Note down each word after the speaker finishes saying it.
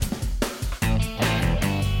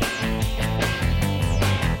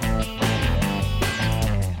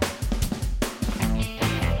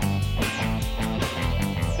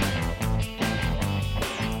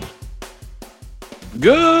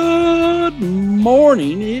Good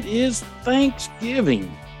morning. It is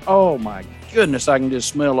Thanksgiving. Oh my goodness, I can just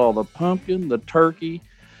smell all the pumpkin, the turkey.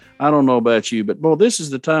 I don't know about you, but boy, this is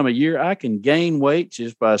the time of year I can gain weight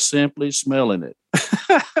just by simply smelling it.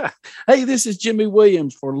 Hey, this is Jimmy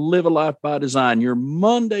Williams for Live a Life by Design, your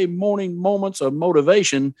Monday morning moments of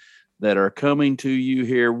motivation that are coming to you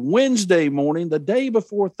here Wednesday morning, the day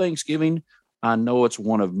before Thanksgiving. I know it's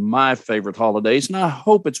one of my favorite holidays, and I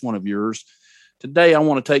hope it's one of yours. Today, I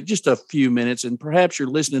want to take just a few minutes, and perhaps you're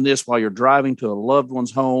listening to this while you're driving to a loved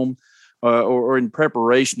one's home or in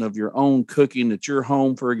preparation of your own cooking at your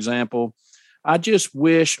home, for example. I just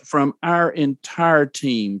wish from our entire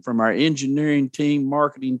team, from our engineering team,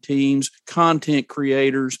 marketing teams, content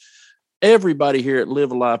creators, everybody here at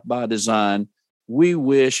Live a Life by Design, we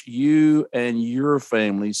wish you and your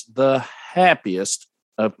families the happiest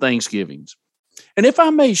of Thanksgivings. And if I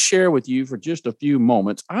may share with you for just a few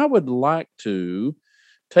moments, I would like to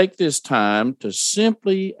take this time to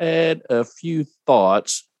simply add a few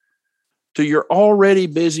thoughts to your already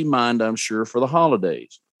busy mind, I'm sure, for the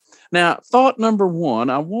holidays. Now, thought number one,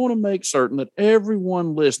 I want to make certain that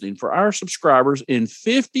everyone listening, for our subscribers in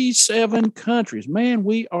 57 countries, man,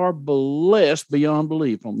 we are blessed beyond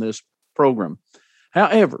belief on this program.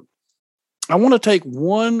 However, I want to take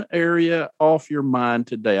one area off your mind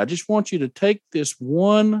today. I just want you to take this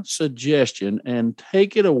one suggestion and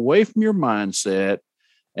take it away from your mindset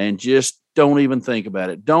and just don't even think about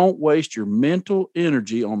it. Don't waste your mental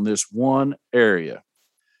energy on this one area.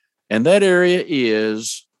 And that area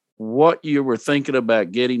is what you were thinking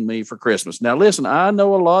about getting me for Christmas. Now, listen, I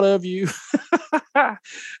know a lot of you, are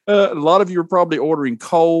probably ordering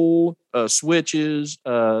coal, switches,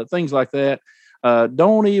 things like that.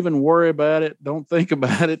 Don't even worry about it. Don't think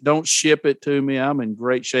about it. Don't ship it to me. I'm in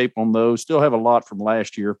great shape on those. Still have a lot from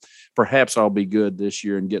last year. Perhaps I'll be good this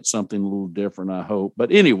year and get something a little different, I hope.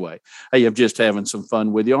 But anyway, hey, I'm just having some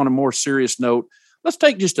fun with you. On a more serious note, let's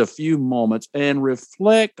take just a few moments and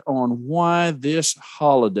reflect on why this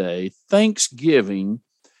holiday, Thanksgiving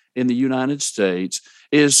in the United States,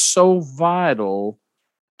 is so vital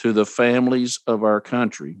to the families of our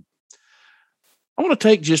country. I want to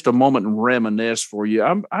take just a moment and reminisce for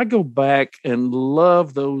you. I go back and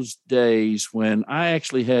love those days when I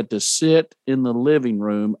actually had to sit in the living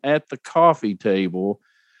room at the coffee table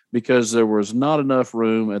because there was not enough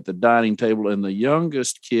room at the dining table and the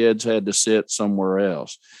youngest kids had to sit somewhere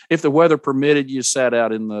else. If the weather permitted, you sat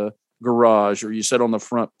out in the garage or you sat on the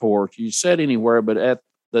front porch. You sat anywhere but at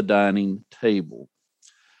the dining table.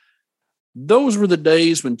 Those were the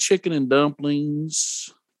days when chicken and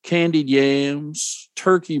dumplings, candied yams,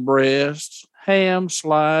 turkey breasts, ham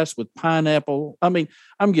sliced with pineapple. I mean,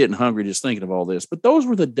 I'm getting hungry just thinking of all this, but those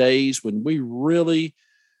were the days when we really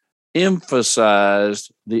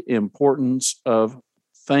emphasized the importance of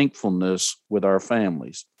thankfulness with our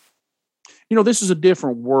families. You know, this is a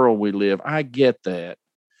different world we live. I get that.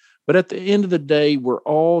 But at the end of the day, we're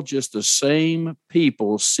all just the same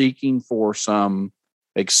people seeking for some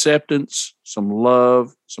acceptance, some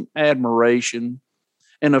love, some admiration,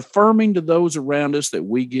 and affirming to those around us that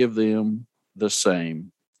we give them the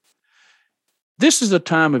same. This is a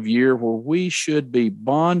time of year where we should be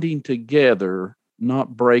bonding together,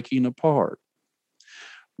 not breaking apart.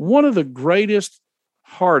 One of the greatest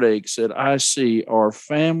heartaches that I see are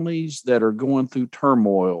families that are going through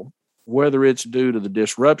turmoil, whether it's due to the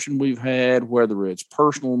disruption we've had, whether it's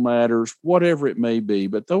personal matters, whatever it may be,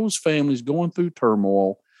 but those families going through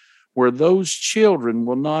turmoil where those children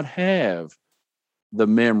will not have the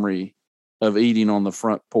memory of eating on the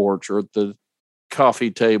front porch or at the coffee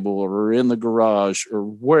table or in the garage or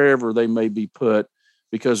wherever they may be put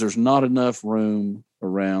because there's not enough room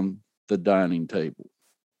around the dining table.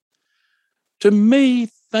 To me,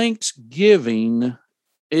 Thanksgiving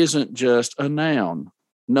isn't just a noun.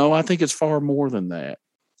 No, I think it's far more than that.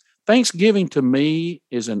 Thanksgiving to me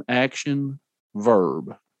is an action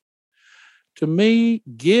verb. To me,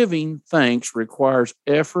 giving thanks requires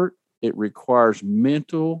effort. It requires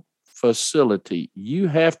mental facility. You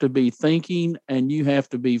have to be thinking and you have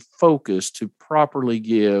to be focused to properly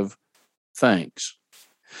give thanks.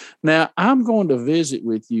 Now, I'm going to visit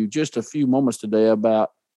with you just a few moments today about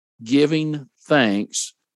giving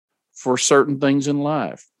thanks for certain things in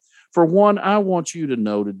life. For one, I want you to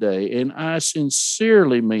know today, and I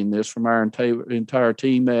sincerely mean this from our entire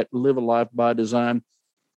team at Live a Life by Design,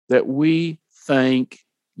 that we thank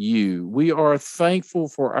you. We are thankful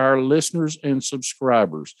for our listeners and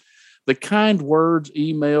subscribers. The kind words,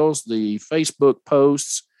 emails, the Facebook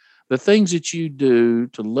posts, the things that you do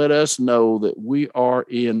to let us know that we are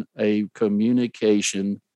in a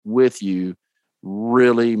communication with you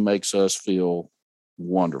really makes us feel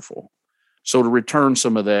wonderful. So to return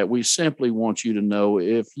some of that, we simply want you to know,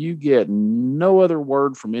 if you get no other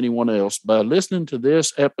word from anyone else, by listening to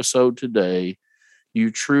this episode today, you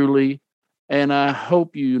truly, and I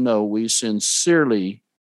hope you know, we sincerely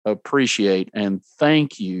appreciate and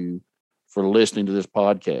thank you for listening to this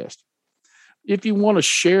podcast. If you want to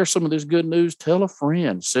share some of this good news, tell a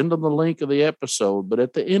friend, send them the link of the episode. But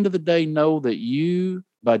at the end of the day, know that you,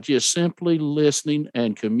 by just simply listening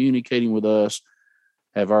and communicating with us,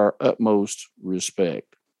 have our utmost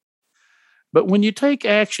respect. But when you take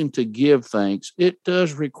action to give thanks, it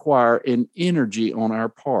does require an energy on our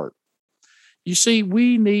part. You see,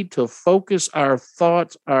 we need to focus our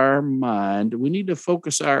thoughts, our mind, we need to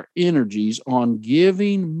focus our energies on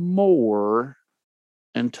giving more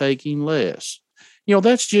and taking less.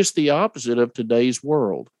 That's just the opposite of today's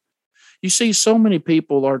world. You see, so many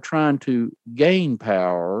people are trying to gain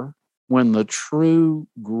power when the true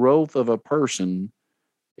growth of a person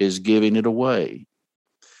is giving it away.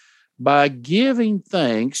 By giving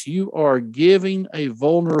thanks, you are giving a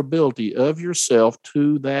vulnerability of yourself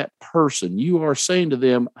to that person. You are saying to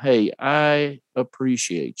them, hey, I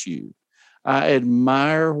appreciate you. I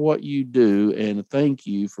admire what you do, and thank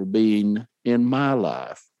you for being in my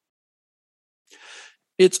life.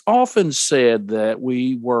 It's often said that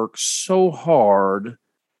we work so hard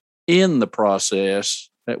in the process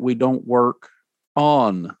that we don't work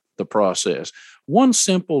on the process. One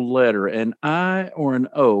simple letter, an I or an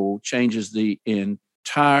O, changes the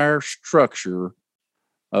entire structure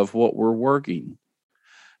of what we're working.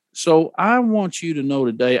 So I want you to know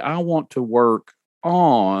today, I want to work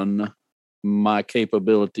on my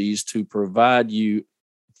capabilities to provide you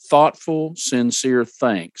thoughtful, sincere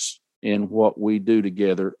thanks in what we do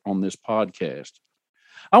together on this podcast.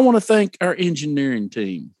 I want to thank our engineering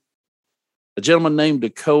team, a gentleman named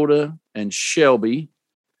Dakota and Shelby,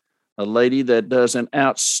 a lady that does an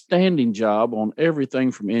outstanding job on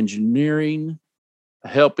everything from engineering,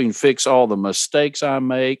 helping fix all the mistakes I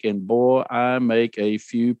make. And boy, I make a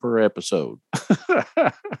few per episode.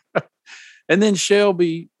 And then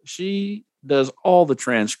Shelby, she does all the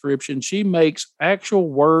transcription. She makes actual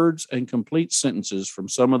words and complete sentences from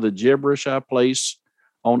some of the gibberish I place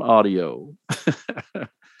on audio.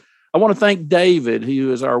 I want to thank David,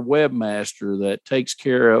 who is our webmaster that takes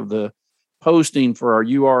care of the posting for our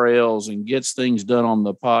URLs and gets things done on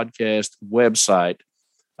the podcast website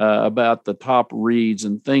about the top reads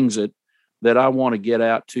and things that I want to get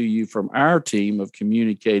out to you from our team of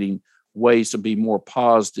communicating ways to be more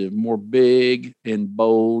positive, more big and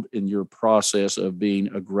bold in your process of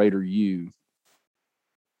being a greater you.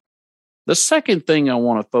 The second thing I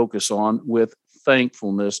want to focus on with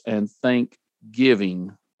thankfulness and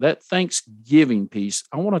thanksgiving, that Thanksgiving piece,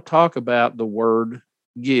 I want to talk about the word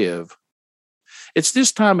give. It's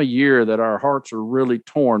this time of year that our hearts are really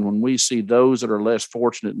torn when we see those that are less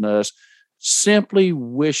fortunate than us simply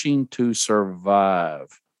wishing to survive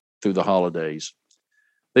through the holidays.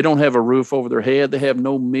 They don't have a roof over their head. They have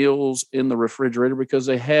no meals in the refrigerator because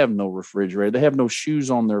they have no refrigerator. They have no shoes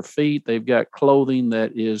on their feet. They've got clothing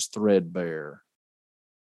that is threadbare.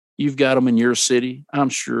 You've got them in your city. I'm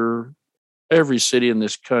sure every city in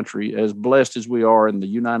this country, as blessed as we are in the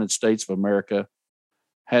United States of America,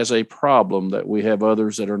 has a problem that we have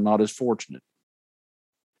others that are not as fortunate.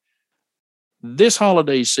 This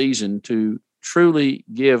holiday season, to truly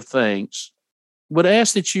give thanks, would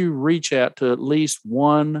ask that you reach out to at least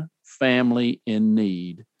one family in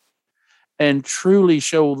need and truly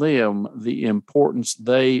show them the importance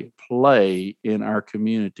they play in our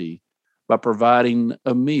community by providing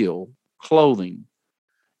a meal, clothing,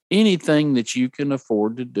 anything that you can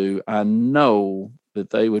afford to do. I know that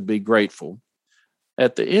they would be grateful.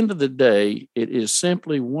 At the end of the day, it is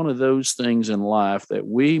simply one of those things in life that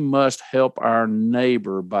we must help our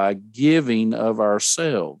neighbor by giving of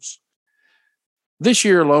ourselves. This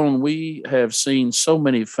year alone, we have seen so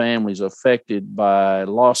many families affected by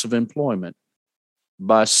loss of employment,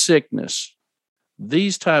 by sickness,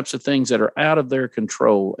 these types of things that are out of their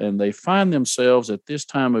control, and they find themselves at this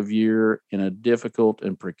time of year in a difficult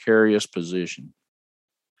and precarious position.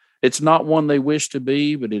 It's not one they wish to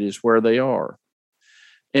be, but it is where they are.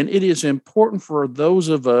 And it is important for those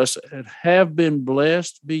of us that have been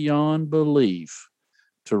blessed beyond belief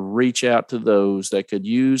to reach out to those that could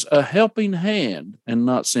use a helping hand and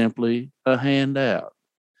not simply a handout.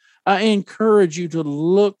 I encourage you to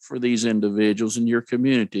look for these individuals in your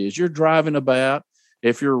community as you're driving about,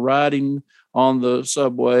 if you're riding on the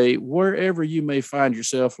subway, wherever you may find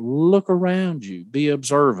yourself, look around you, be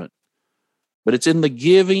observant. But it's in the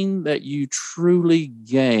giving that you truly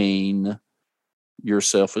gain your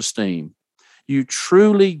self-esteem. You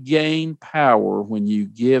truly gain power when you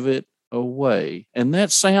give it away. And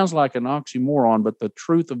that sounds like an oxymoron, but the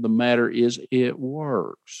truth of the matter is it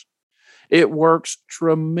works. It works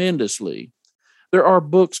tremendously. There are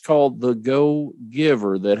books called The Go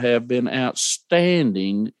Giver that have been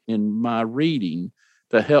outstanding in my reading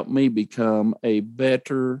to help me become a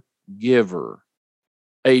better giver,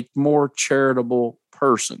 a more charitable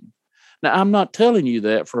person. Now, I'm not telling you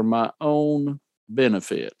that for my own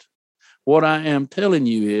benefit. What I am telling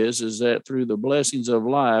you is that through the blessings of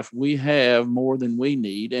life, we have more than we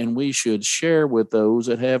need, and we should share with those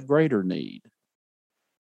that have greater need.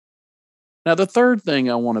 Now, the third thing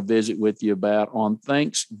I want to visit with you about on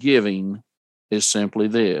Thanksgiving is simply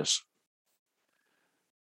this.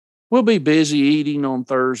 We'll be busy eating on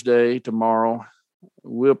Thursday, tomorrow.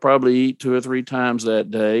 We'll probably eat 2 or 3 times that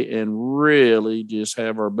day and really just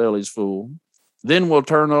have our bellies full. Then we'll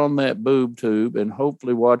turn on that boob tube and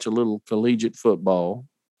hopefully watch a little collegiate football.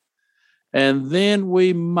 And then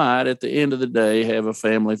we might, at the end of the day, have a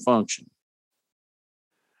family function.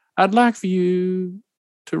 I'd like for you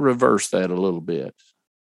to reverse that a little bit.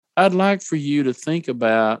 I'd like for you to think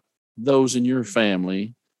about those in your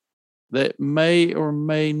family that may or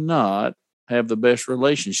may not have the best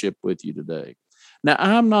relationship with you today. Now,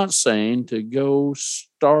 I'm not saying to go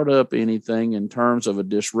start up anything in terms of a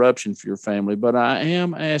disruption for your family, but I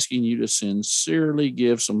am asking you to sincerely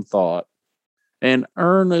give some thought and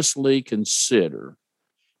earnestly consider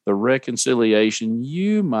the reconciliation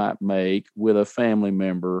you might make with a family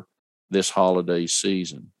member this holiday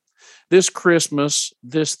season. This Christmas,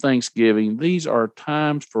 this Thanksgiving, these are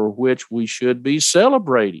times for which we should be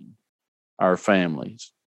celebrating our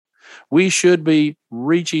families. We should be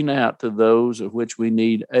reaching out to those of which we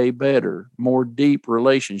need a better, more deep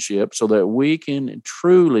relationship so that we can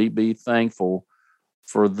truly be thankful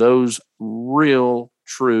for those real,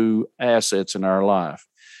 true assets in our life.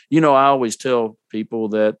 You know, I always tell people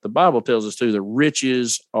that the Bible tells us too that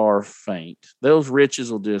riches are faint. Those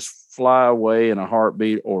riches will just fly away in a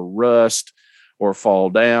heartbeat or rust or fall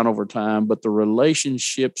down over time. But the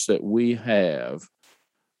relationships that we have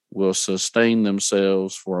will sustain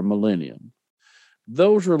themselves for a millennium.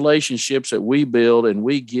 Those relationships that we build and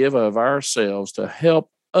we give of ourselves to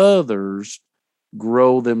help others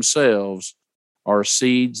grow themselves are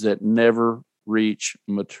seeds that never reach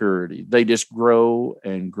maturity. They just grow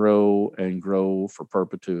and grow and grow for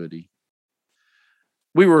perpetuity.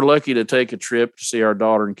 We were lucky to take a trip to see our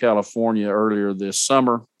daughter in California earlier this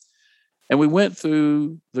summer, and we went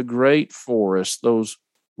through the great forest, those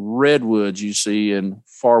redwoods you see in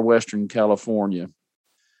far western California.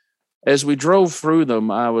 As we drove through them,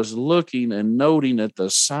 I was looking and noting at the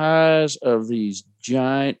size of these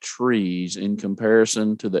giant trees in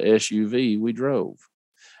comparison to the SUV we drove.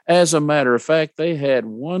 As a matter of fact, they had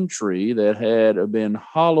one tree that had been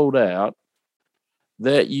hollowed out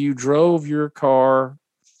that you drove your car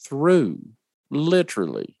through,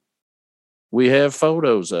 literally. We have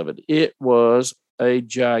photos of it. It was a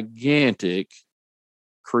gigantic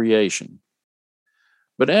creation.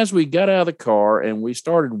 But as we got out of the car and we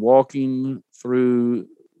started walking through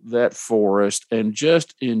that forest and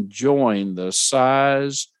just enjoying the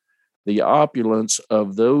size, the opulence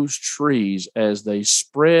of those trees as they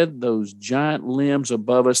spread those giant limbs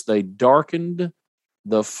above us, they darkened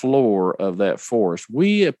the floor of that forest.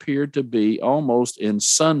 We appeared to be almost in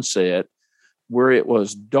sunset, where it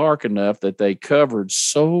was dark enough that they covered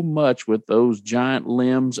so much with those giant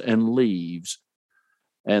limbs and leaves.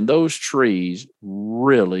 And those trees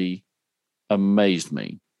really amazed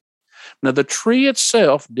me. Now, the tree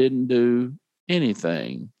itself didn't do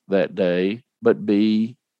anything that day but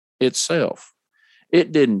be itself.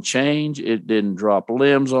 It didn't change. It didn't drop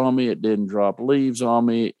limbs on me. It didn't drop leaves on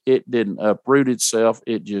me. It didn't uproot itself.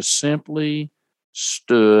 It just simply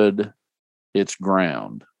stood its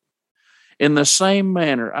ground. In the same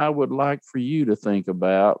manner, I would like for you to think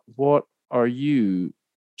about, what are you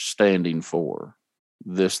standing for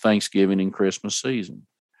this Thanksgiving and Christmas season?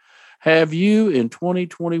 Have you in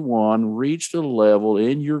 2021 reached a level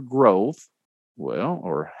in your growth,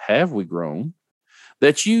 or have we grown,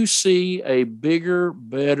 that you see a bigger,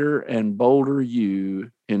 better, and bolder you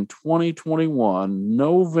in 2021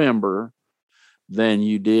 November than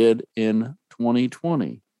you did in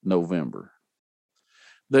 2020 November?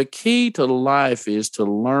 The key to life is to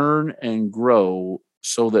learn and grow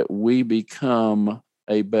so that we become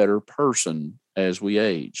a better person as we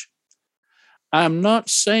age. I'm not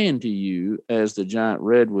saying to you, as the giant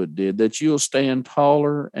redwood did, that you'll stand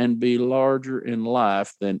taller and be larger in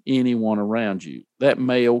life than anyone around you. That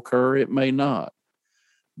may occur, it may not.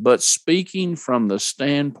 But speaking from the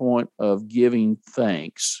standpoint of giving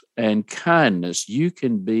thanks and kindness, you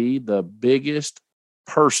can be the biggest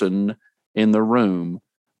person in the room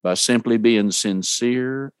by simply being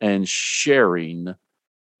sincere and sharing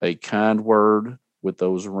a kind word with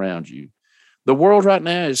those around you. The world right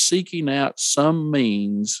now is seeking out some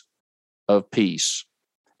means of peace.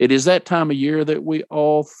 It is that time of year that we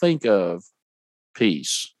all think of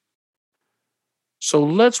peace. So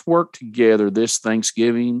let's work together this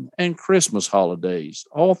Thanksgiving and Christmas holidays,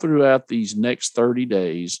 all throughout these next 30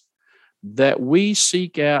 days, that we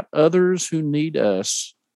seek out others who need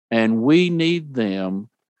us and we need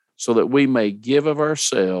them, so that we may give of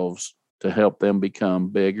ourselves to help them become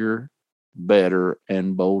bigger, better,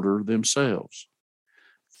 and bolder themselves.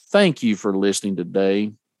 Thank you for listening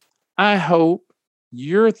today. I hope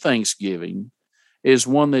your Thanksgiving is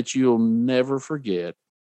one that you'll never forget,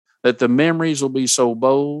 that the memories will be so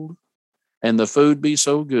bold and the food be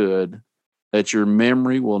so good that your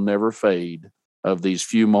memory will never fade of these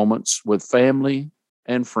few moments with family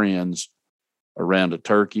and friends around a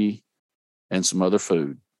turkey and some other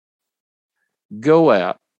food. Go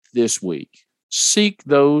out this week. Seek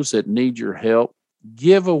those that need your help.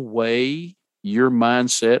 Give away your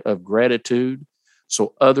mindset of gratitude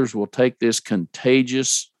so others will take this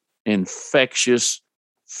contagious, infectious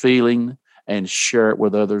feeling and share it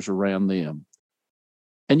with others around them.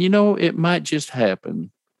 And it might just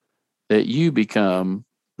happen that you become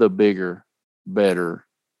the bigger, better,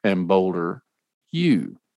 and bolder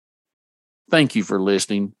you. Thank you for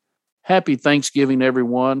listening. Happy Thanksgiving,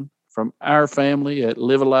 everyone, from our family at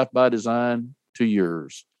Live a Life by Design to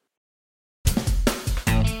yours.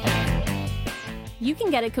 You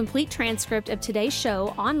can get a complete transcript of today's show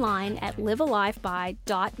online at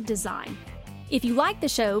livealifeby.design. If you like the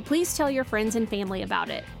show, please tell your friends and family about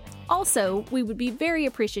it. Also, we would be very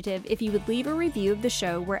appreciative if you would leave a review of the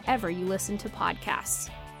show wherever you listen to podcasts.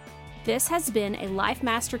 This has been a Life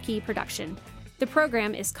Master Key production. The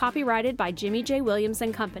program is copyrighted by Jimmy J. Williams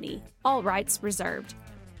and Company, all rights reserved.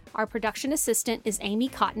 Our production assistant is Amy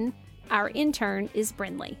Cotton. Our intern is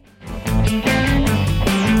Brinley.